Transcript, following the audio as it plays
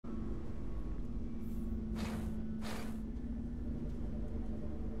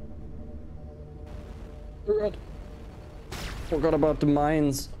Oh god. Forgot about the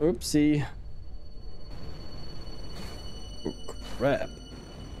mines. Oopsie. Oh crap.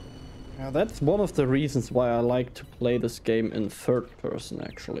 Yeah, that's one of the reasons why I like to play this game in third person,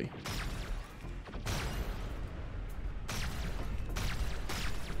 actually.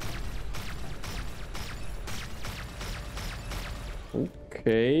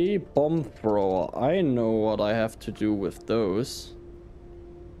 Okay, bomb thrower. I know what I have to do with those.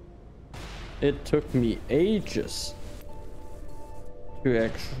 It took me ages to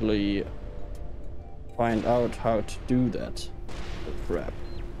actually find out how to do that. Oh crap.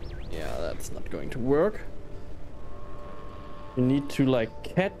 Yeah, that's not going to work. You need to like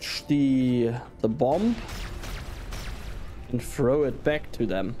catch the bomb and throw it back to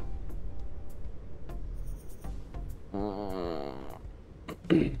them.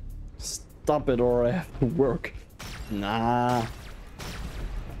 Stop it or I have to work. Nah.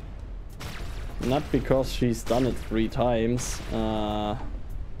 Not because she's done it 3 times.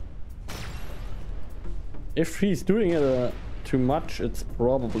 If she's doing it too much, it's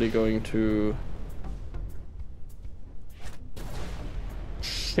probably going to...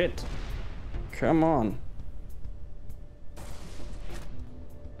 Shit. Come on.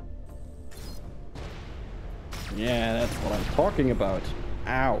 Yeah, that's what I'm talking about.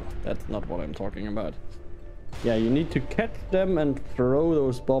 Ow, that's not what I'm talking about. Yeah, you need to catch them and throw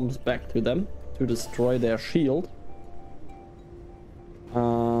those bombs back to them to destroy their shield.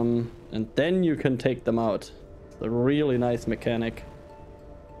 And then you can take them out. It's a really nice mechanic.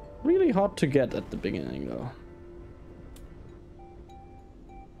 Really hard to get at the beginning though.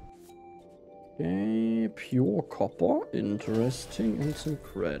 Okay, pure copper. Interesting. And some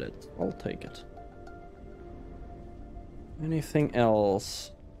credits. I'll take it. Anything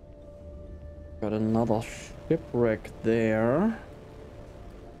else? Got another shipwreck there.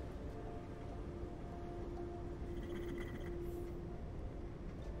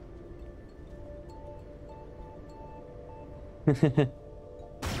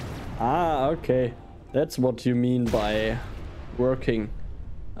 Ah, okay. That's what you mean by working.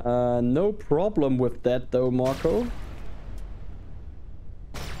 No problem with that though, Marco.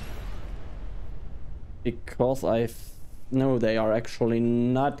 Because no, they are actually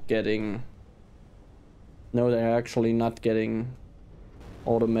not getting... No, they're actually not getting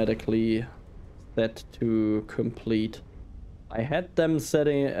automatically set to complete. I had them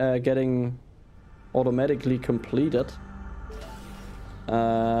getting automatically completed.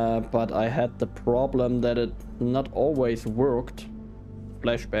 But I had the problem that it not always worked.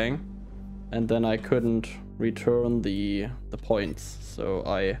 Flashbang. And then I couldn't return the points. So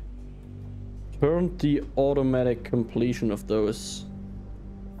I turned the automatic completion of those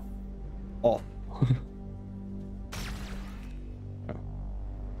off.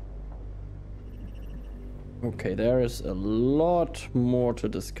 Okay, there is a lot more to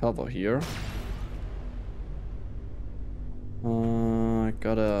discover here. I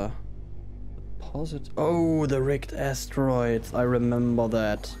got a deposit. Oh, the rigged asteroids. I remember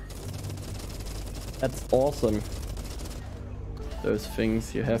that. That's awesome. Those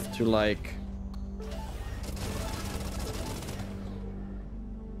things you have to like...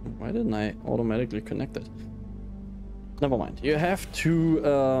 Why didn't I automatically connect it? Never mind. You have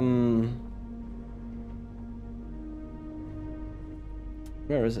to...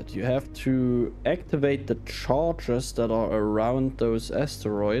 Where is it? You have to activate the charges that are around those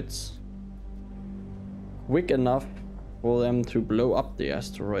asteroids quick enough for them to blow up the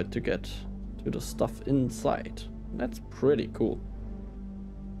asteroid to get to the stuff inside. That's pretty cool.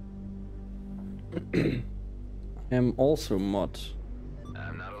 I am also mod.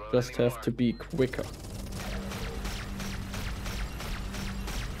 Just have to be quicker.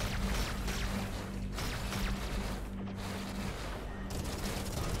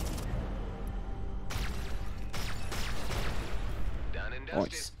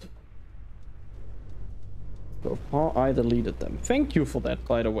 Nice. So far I deleted them. Thank you for that,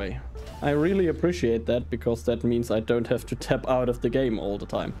 by the way. I really appreciate that, because that means I don't have to tap out of the game all the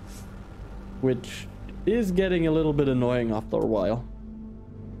time. Which is getting a little bit annoying after a while.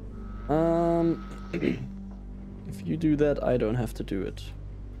 If you do that, I don't have to do it.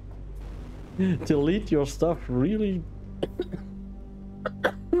 Delete your stuff, really?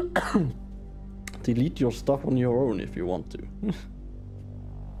 Delete your stuff on your own if you want to.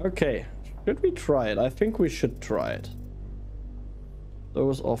 Okay, should we try it? I think we should try it.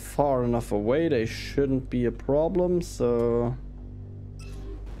 Those are far enough away, they shouldn't be a problem, so...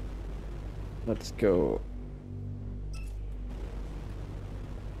 Let's go.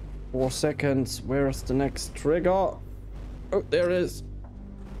 4 seconds, where's the next trigger? Oh, there it is.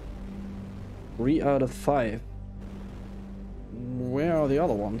 3 out of 5. Where are the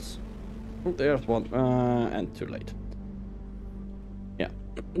other ones? Oh, there's one. And too late. Yeah.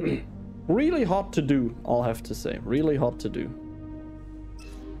 Really hard to do, I'll have to say. Really hard to do.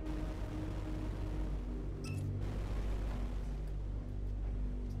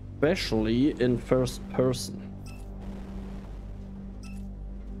 Especially in first person.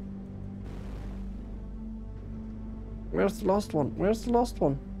 Where's the last one? Where's the last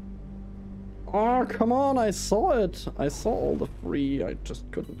one? Oh, come on, I saw it. I saw all the 3. I just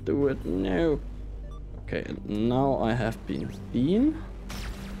couldn't do it. No. Okay, now I have been seen.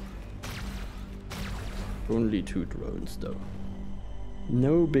 Only 2 drones, though.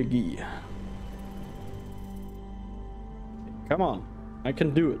 No biggie. Come on. I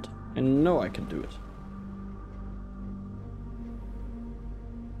can do it. I know I can do it.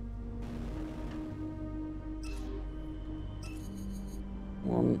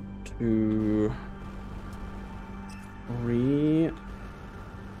 One, 2, 3,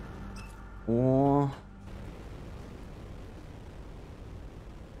 4.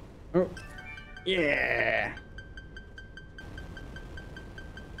 Oh, yeah!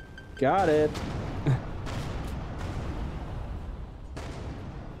 Got it.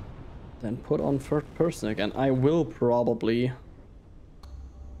 Then put on third person again. I will probably,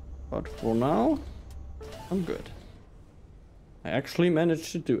 but for now, I'm good. I actually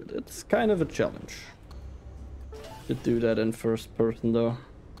managed to do it. It's kind of a challenge to do that in first person though.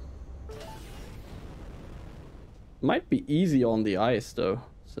 Might be easy on the ice though,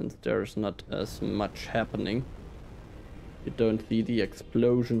 since there's not as much happening. You don't see the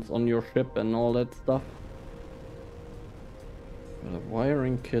explosions on your ship and all that stuff. Got a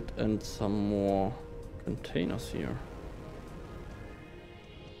wiring kit and some more containers here.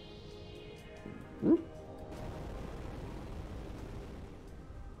 Whoop.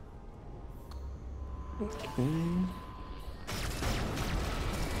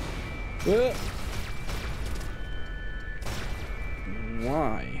 Okay.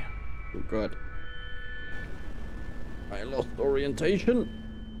 Why? Oh god. I lost orientation.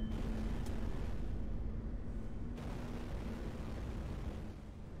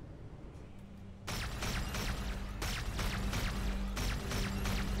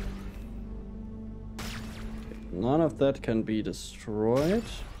 None of that can be destroyed,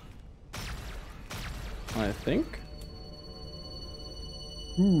 I think.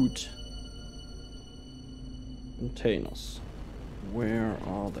 Food. Containers. Where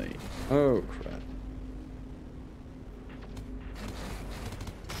are they? Oh crap.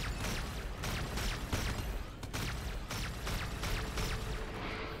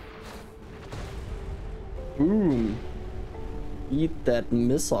 Boom. Eat that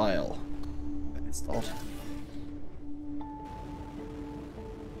missile. Bastard.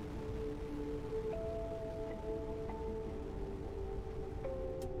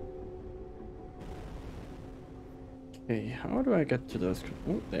 Okay, how do I get to those?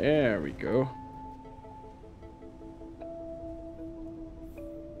 Oh, there we go.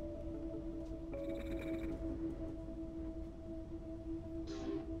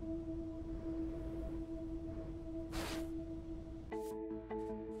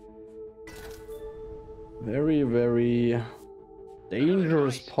 Very, very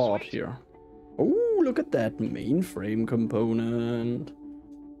dangerous part here. Oh, look at that mainframe component.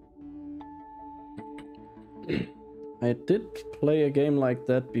 I did play a game like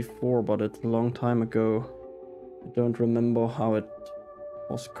that before, but it's a long time ago. I don't remember how it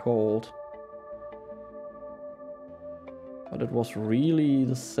was called. But it was really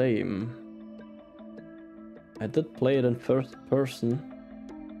the same. I did play it in first person,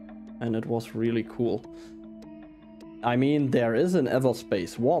 and it was really cool. I mean, there is an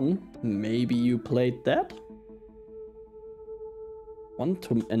Everspace 1. Maybe you played that?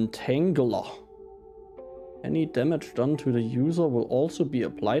 Quantum Entangler. Any damage done to the user will also be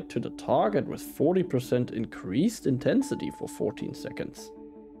applied to the target with 40% increased intensity for 14 seconds.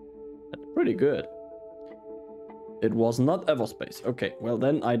 That's pretty good. It was not Everspace. Okay, well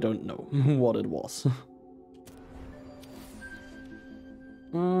then I don't know what it was.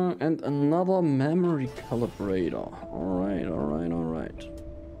 And another memory calibrator. Alright, alright, alright.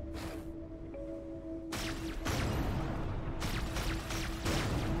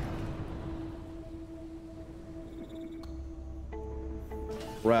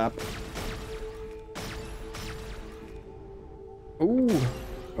 Crap. Ooh,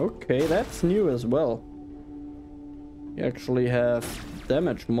 okay, that's new as well. You actually have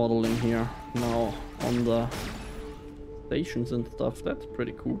damage modeling here now on the stations and stuff. That's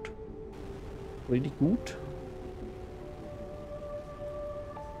pretty good. Pretty good.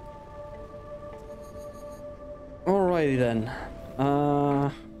 Alrighty then.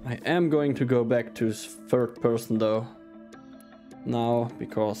 I am going to go back to third person though. Now,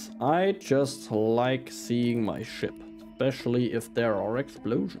 because I just like seeing my ship. Especially if there are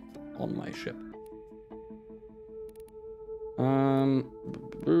explosions on my ship. And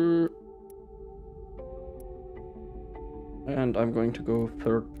I'm going to go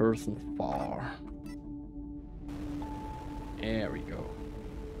third person far. There we go.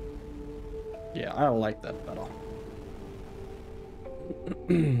 Yeah, I like that better.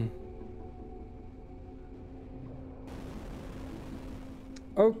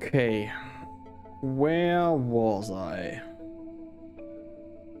 Okay. Where was I?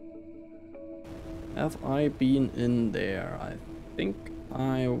 Have I been in there? I think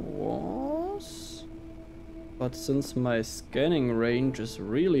I was. But since my scanning range is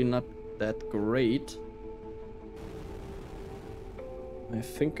really not that great, I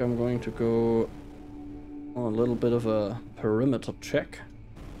think I'm going to go on a little bit of a perimeter check.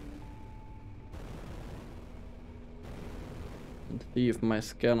 And see if my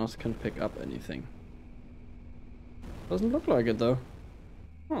scanners can pick up anything. Doesn't look like it though.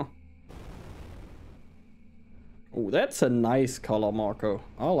 Huh. Oh, that's a nice color, Marco.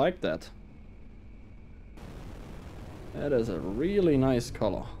 I like that. That is a really nice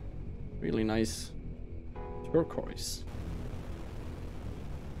color. Really nice turquoise.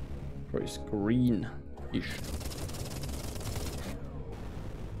 Turquoise green-ish.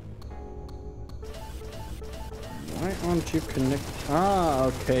 Why aren't you connect? Ah,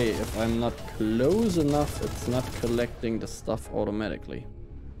 okay. If I'm not close enough, it's not collecting the stuff automatically.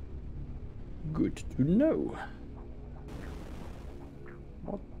 Good to know.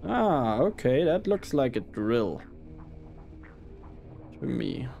 What? Ah, okay. That looks like a drill. To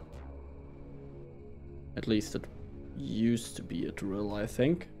me. At least it used to be a drill, I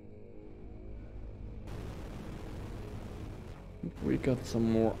think. We got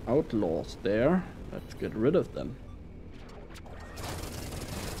some more outlaws there. Let's get rid of them.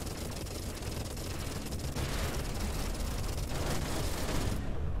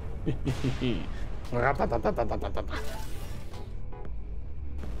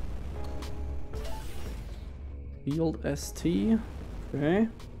 Field ST. Okay.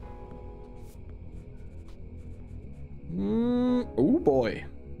 Oh boy.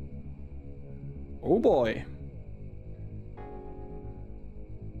 Oh boy.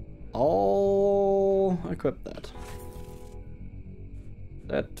 I'll equip that.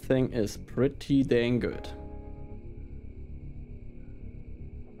 That thing is pretty dang good.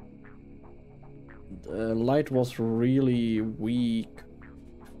 The light was really weak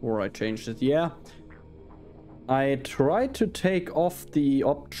before I changed it. Yeah. I tried to take off the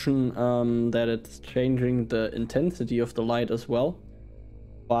option that it's changing the intensity of the light as well.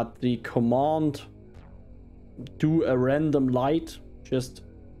 But the command do a random light just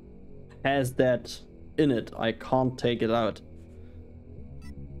has that in it. I can't take it out.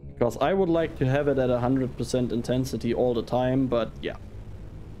 Because I would like to have it at 100% intensity all the time, but yeah.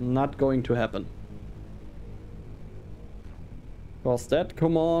 Not going to happen. Because that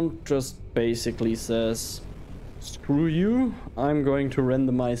command just basically says, screw you, I'm going to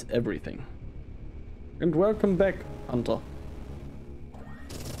randomize everything. And welcome back, Hunter.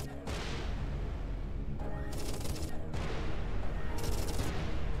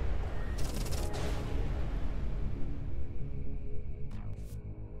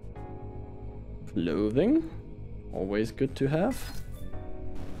 Clothing, always good to have.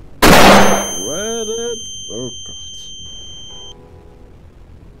 Reddit. Oh god.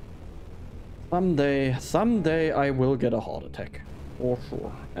 Someday I will get a heart attack. For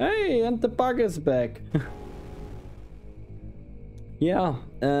sure. Hey, and the bug is back. Yeah,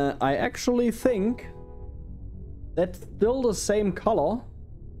 I actually think that's still the same color,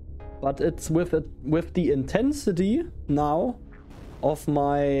 but it's with the intensity now of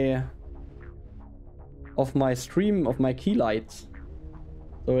my stream, of my key lights.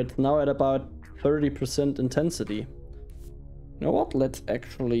 So it's now at about 30% intensity. You know what? Let's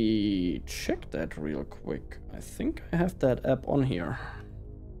actually check that real quick. I think I have that app on here.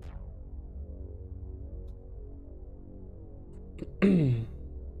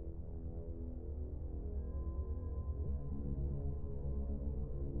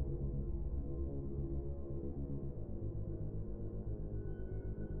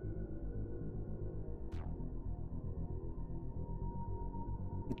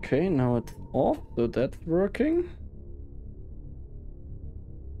 Okay, now it's off, so that's working.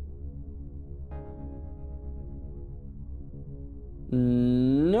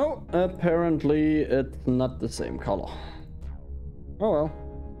 No, apparently it's not the same color. Oh well.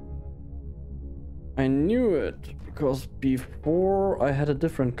 I knew it because before I had a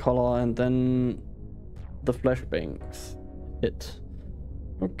different color and then the flashbangs hit.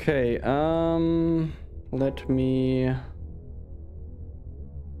 Okay, let me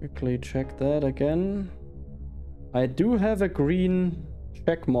quickly check that again. I do have a green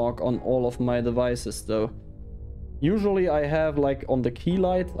check mark on all of my devices though. Usually I have, like, on the key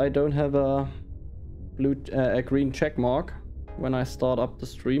light, I don't have a green check mark when I start up the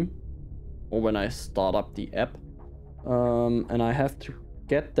stream or when I start up the app. And I have to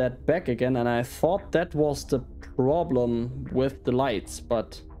get that back again, and I thought that was the problem with the lights,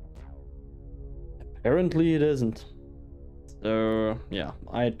 but apparently it isn't. So yeah,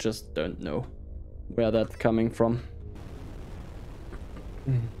 I just don't know where that's coming from.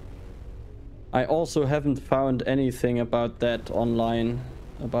 I also haven't found anything about that online,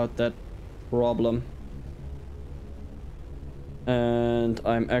 about that problem. And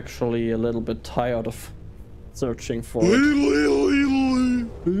I'm actually a little bit tired of searching for it.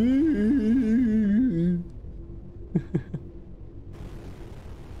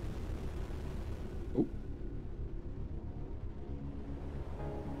 Oh.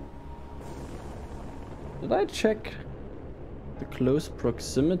 Did I check the close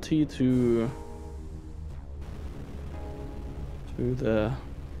proximity to the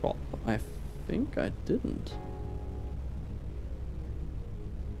shop? I think I didn't.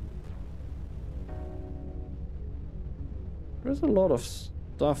 There's a lot of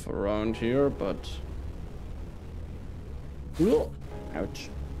stuff around here, but... Ugh. Ouch.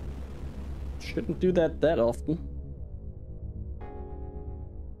 Shouldn't do that often.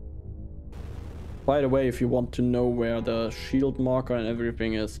 By the way, if you want to know where the shield marker and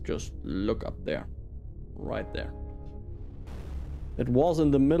everything is, just look up there. Right there. It was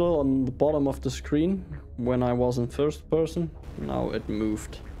in the middle on the bottom of the screen when I was in first person. Now it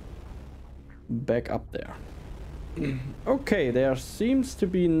moved back up there. Okay, there seems to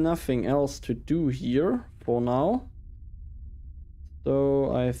be nothing else to do here for now.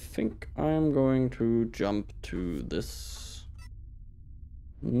 So I think I'm going to jump to this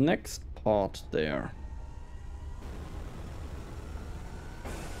next part there.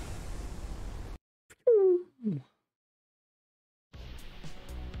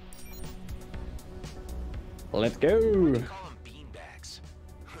 Let's go. Call them beanbags.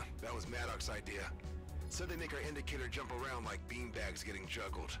 That was Maddox's idea. Said they make our indicator jump around like beanbags getting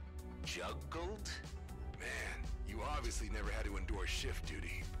juggled. Juggled? Man, you obviously never had to endure shift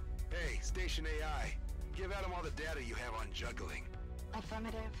duty. Hey, Station AI, give Adam all the data you have on juggling.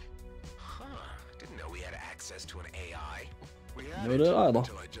 Affirmative. Huh, didn't know we had access to an AI. We had No, it no, either.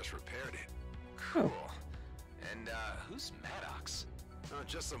 until I just repaired it. Cool. And, who's Maddox?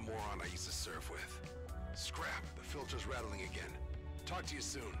 Just some moron I used to surf with. Scrap, the filter's rattling again. Talk to you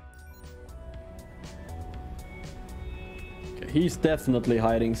soon. Okay, he's definitely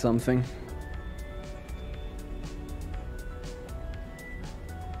hiding something.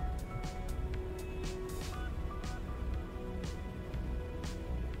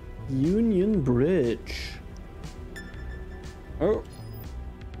 Union Bridge. Oh,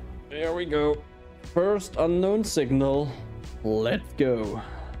 there we go. First unknown signal. Let's go.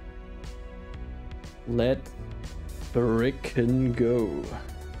 Let frickin' go.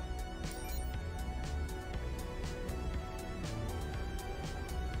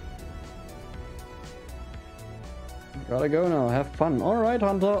 Gotta go now. Have fun. Alright,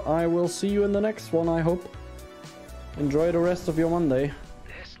 Hunter. I will see you in the next one, I hope. Enjoy the rest of your Monday.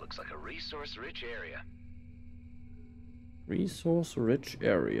 This looks like a resource-rich area. Resource-rich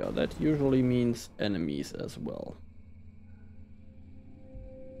area. That usually means enemies as well.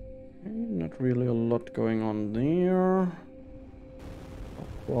 Okay, not really a lot going on there.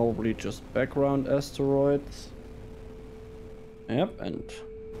 Probably just background asteroids. Yep, and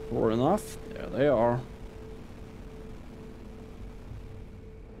sure enough, there they are.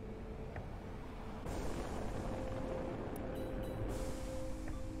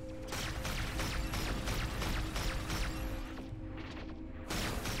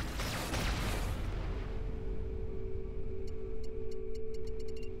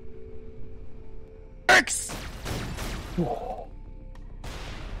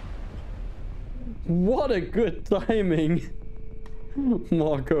 What a good timing,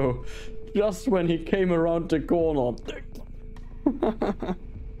 Marco. Just when he came around the corner.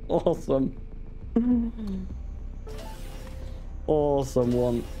 Awesome. Awesome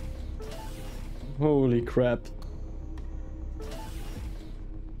one. Holy crap.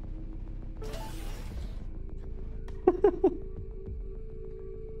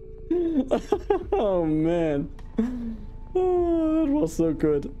 Oh man. Oh, that was so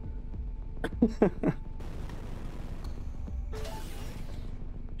good.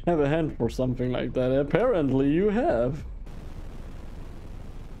 Have a hand for something like that. Apparently you have.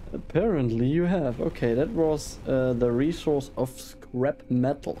 Apparently you have. Okay, that was the resource of scrap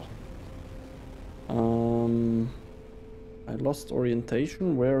metal. I lost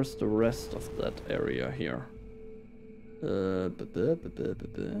orientation. Where's the rest of that area here? There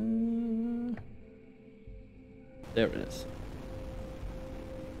it is.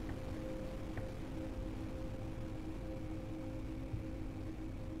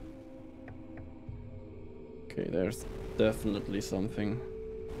 Okay, there's definitely something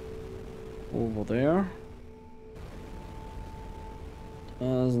over there.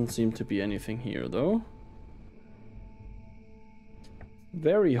 Doesn't seem to be anything here though.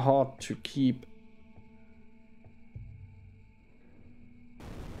 Very hard to keep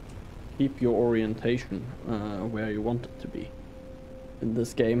your orientation where you want it to be in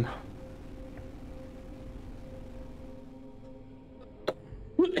this game.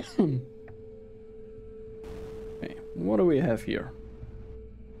 Okay, what do we have here?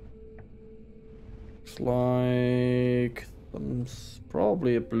 Looks like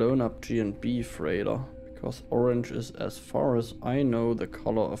probably a blown up G&B freighter, because orange is, as far as I know, the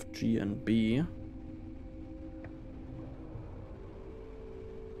color of G&B.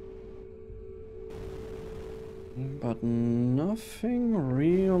 But nothing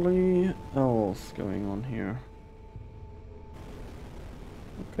really else going on here.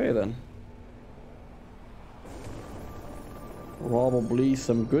 Okay then. Probably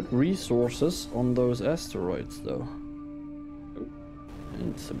some good resources on those asteroids though. Oh,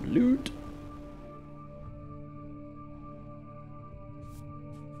 and some loot.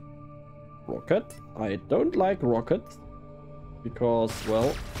 Rocket. I don't like rockets because,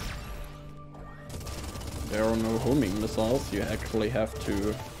 well, there are no homing missiles. You actually have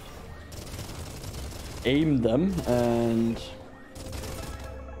to aim them, and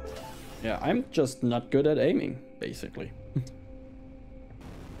yeah, I'm just not good at aiming, basically.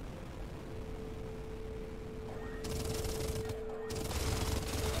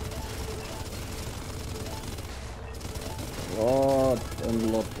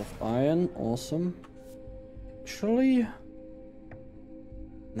 Lot of iron, awesome. Actually,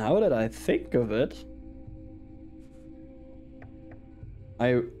 now that I think of it,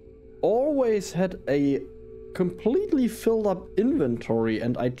 I always had a completely filled up inventory,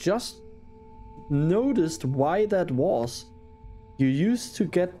 and I just noticed why that was. You used to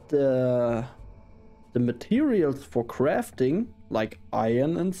get the materials for crafting, like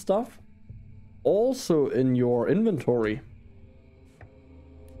iron and stuff, also in your inventory.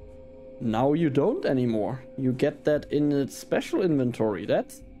 Now you don't anymore. You get that in its special inventory.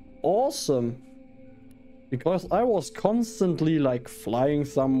 That's awesome. Because I was constantly like flying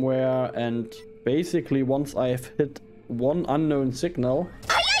somewhere, and basically once I've hit one unknown signal,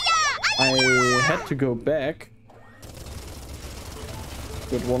 I had to go back.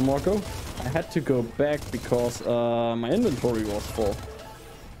 Good one, Marco. I had to go back because my inventory was full.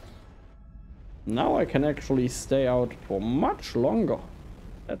 Now I can actually stay out for much longer.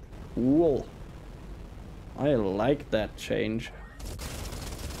 That's cool. I like that change.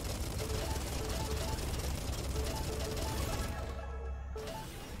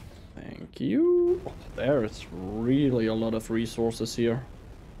 Thank you. Oh, there's really a lot of resources here.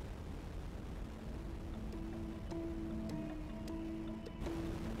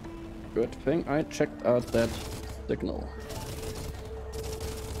 Good thing I checked out that signal.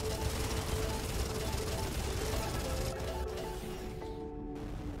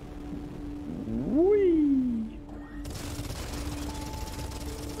 Whee!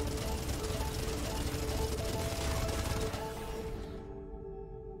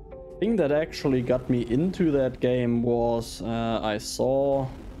 Thing that actually got me into that game was I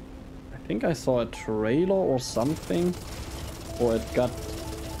think I saw a trailer or something, or it got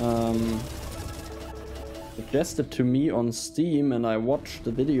suggested to me on Steam, and I watched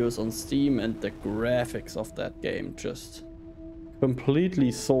the videos on Steam, and the graphics of that game just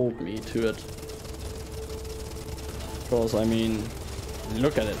completely sold me to it. Because, I mean,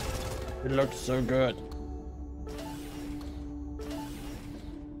 look at it. It looks so good.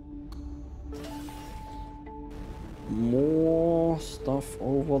 More stuff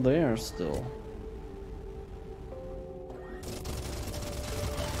over there still.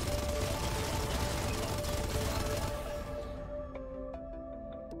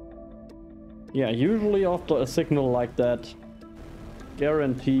 Yeah, usually after a signal like that,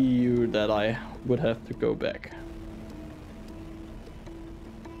 guarantee you that I would have to go back.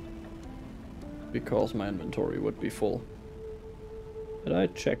 Because my inventory would be full. Did I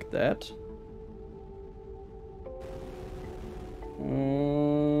check that?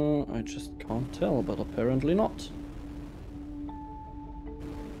 I just can't tell, but apparently not.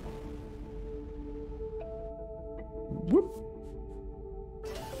 Whoop.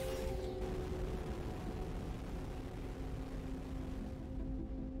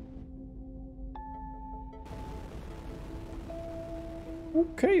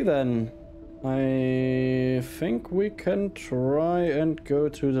 Okay then. I think we can try and go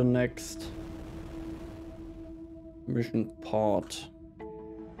to the next mission part.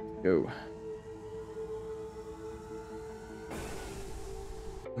 Go.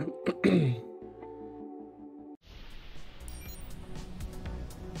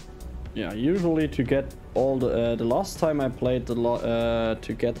 Yeah, usually to get all the last time I played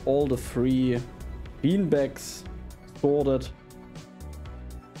to get all the free beanbags sorted,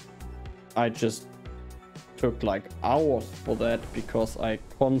 I just took like hours for that because I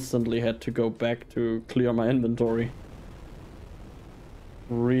constantly had to go back to clear my inventory.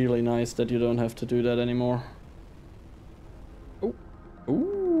 Really nice that you don't have to do that anymore. Oh,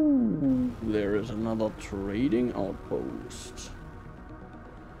 ooh, there is another trading outpost.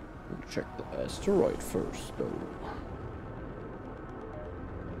 We'll check the asteroid first though.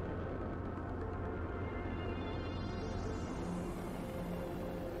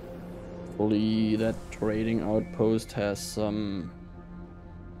 Hopefully that trading outpost has some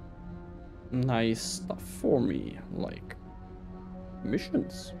nice stuff for me, like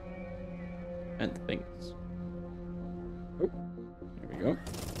missions and things. Oh, here we go.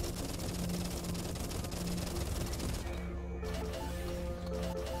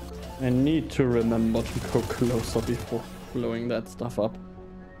 I need to remember to go closer before blowing that stuff up.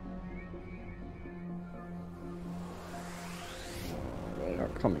 They are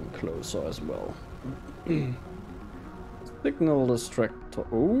coming closer as well. Signal distractor.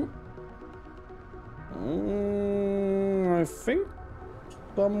 Oh. I think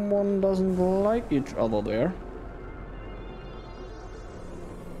someone doesn't like each other there.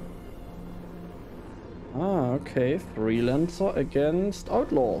 Ah, okay. Freelancer against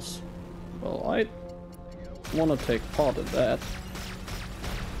outlaws. Well, I want to take part in that.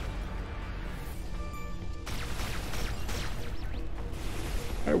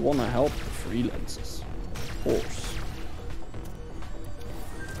 I want to help the freelancers, of course.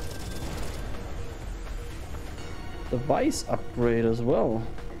 Device upgrade as well.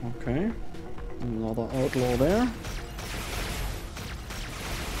 Okay. Another outlaw there.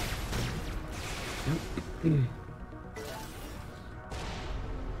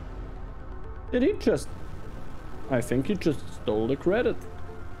 Did he just... I think he just stole the credit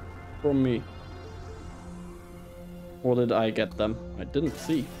from me. Or did I get them? I didn't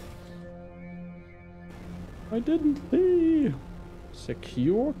see. I didn't see.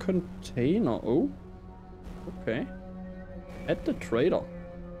 Secure container. Oh. Okay. At the trader.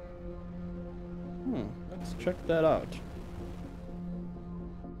 Let's check that out.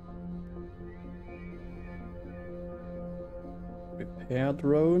 Repair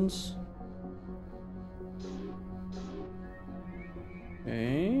drones.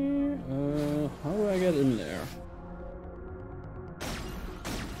 Okay. How do I get in there?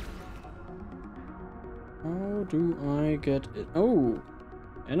 How do I get it? Oh,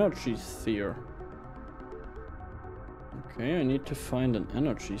 energy sphere. Okay, I need to find an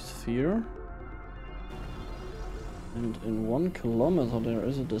energy sphere. And in 1 kilometer there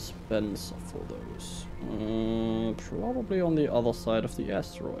is a dispenser for those. Probably on the other side of the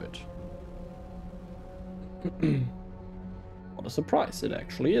asteroid. What a surprise, it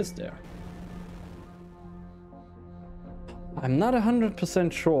actually is there. I'm not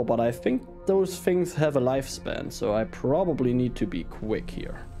 100% sure, but I think those things have a lifespan, so I probably need to be quick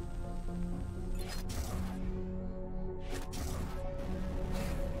here.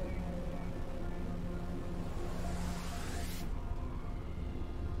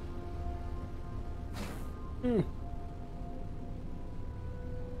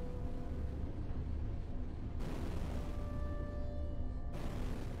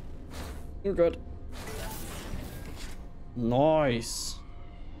 You're good. Nice.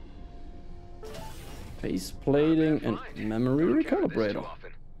 Face plating and memory recalibrator.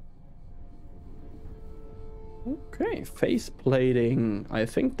 Okay, face plating. I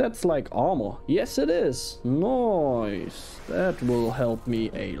think that's like armor. Yes, it is. Nice. That will help me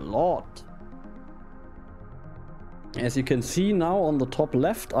a lot. As you can see now on the top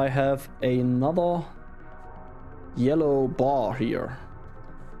left, I have another yellow bar here.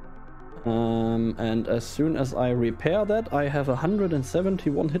 And as soon as I repair that, I have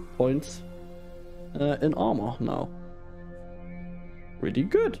 171 hit points in armor now. Pretty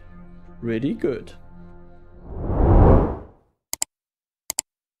good. Pretty good.